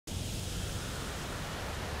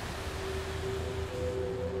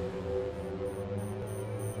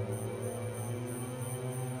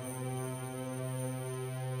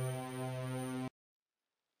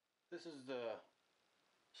This is the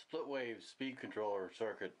split wave speed controller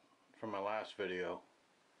circuit from my last video,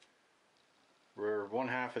 where one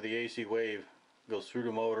half of the AC wave goes through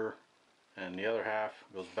the motor and the other half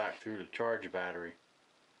goes back through the charge battery.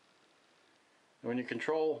 And when you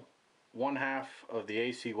control one half of the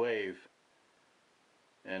AC wave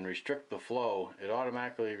and restrict the flow, it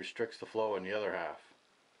automatically restricts the flow in the other half.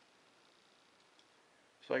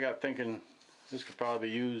 So I got thinking this could probably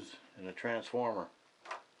be used in a transformer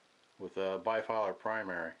with a bifilar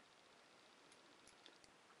primary.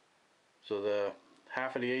 So the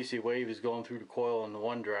half of the AC wave is going through the coil in the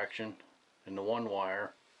one direction, in the one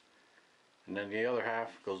wire, and then the other half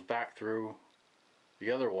goes back through the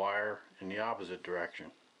other wire in the opposite direction.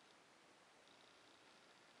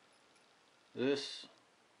 This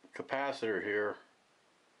capacitor here,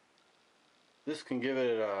 this can give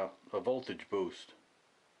it a voltage boost.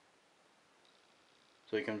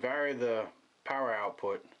 So you can vary the power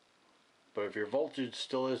output, but if your voltage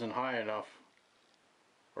still isn't high enough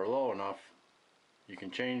or low enough, you can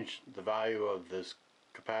change the value of this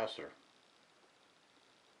capacitor.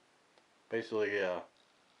 Basically a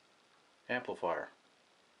amplifier.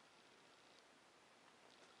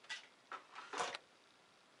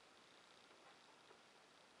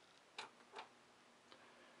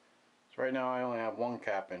 So right now I only have one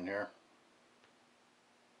cap in here.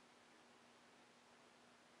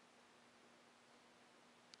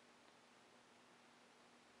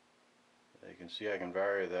 You can see I can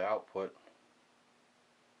vary the output.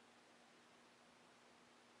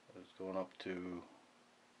 It's going up to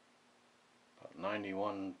about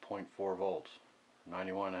 91.4 volts,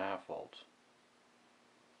 91.5 volts.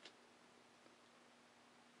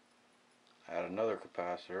 Add another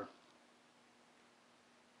capacitor.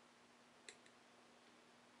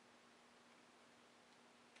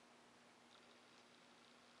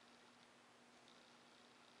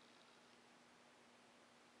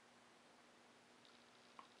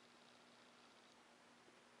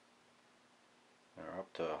 They're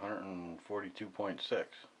up to 142.6.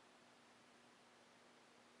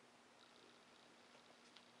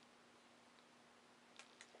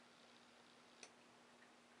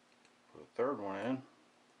 Put a third one in, and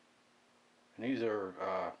these are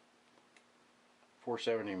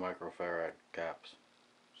 470 microfarad caps,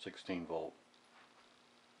 16 volt.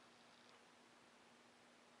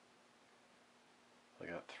 I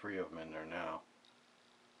got 3 of them in there now.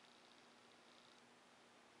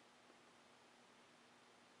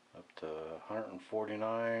 Up to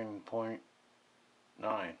 149.9,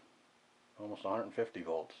 almost 150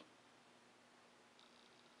 volts.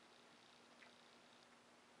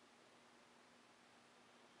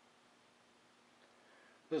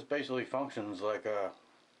 This basically functions like an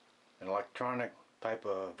electronic type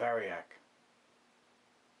of variac.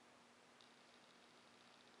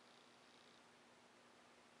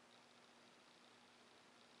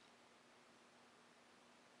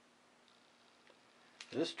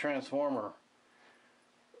 This transformer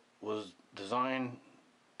was designed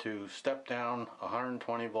to step down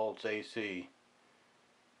 120 volts AC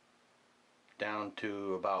down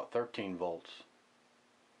to about 13 volts.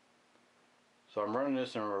 So I'm running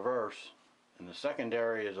this in reverse, and the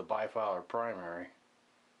secondary is a bifilar primary.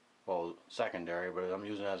 Well, secondary, but I'm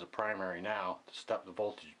using it as a primary now to step the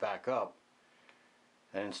voltage back up.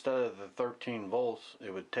 And instead of the 13 volts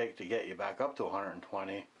it would take to get you back up to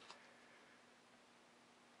 120,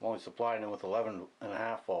 I'm only supplying it with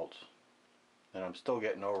 11.5 volts, and I'm still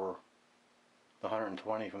getting over the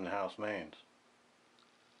 120 from the house mains.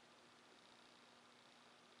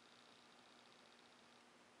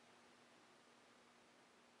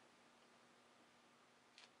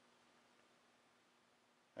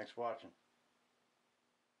 Thanks for watching.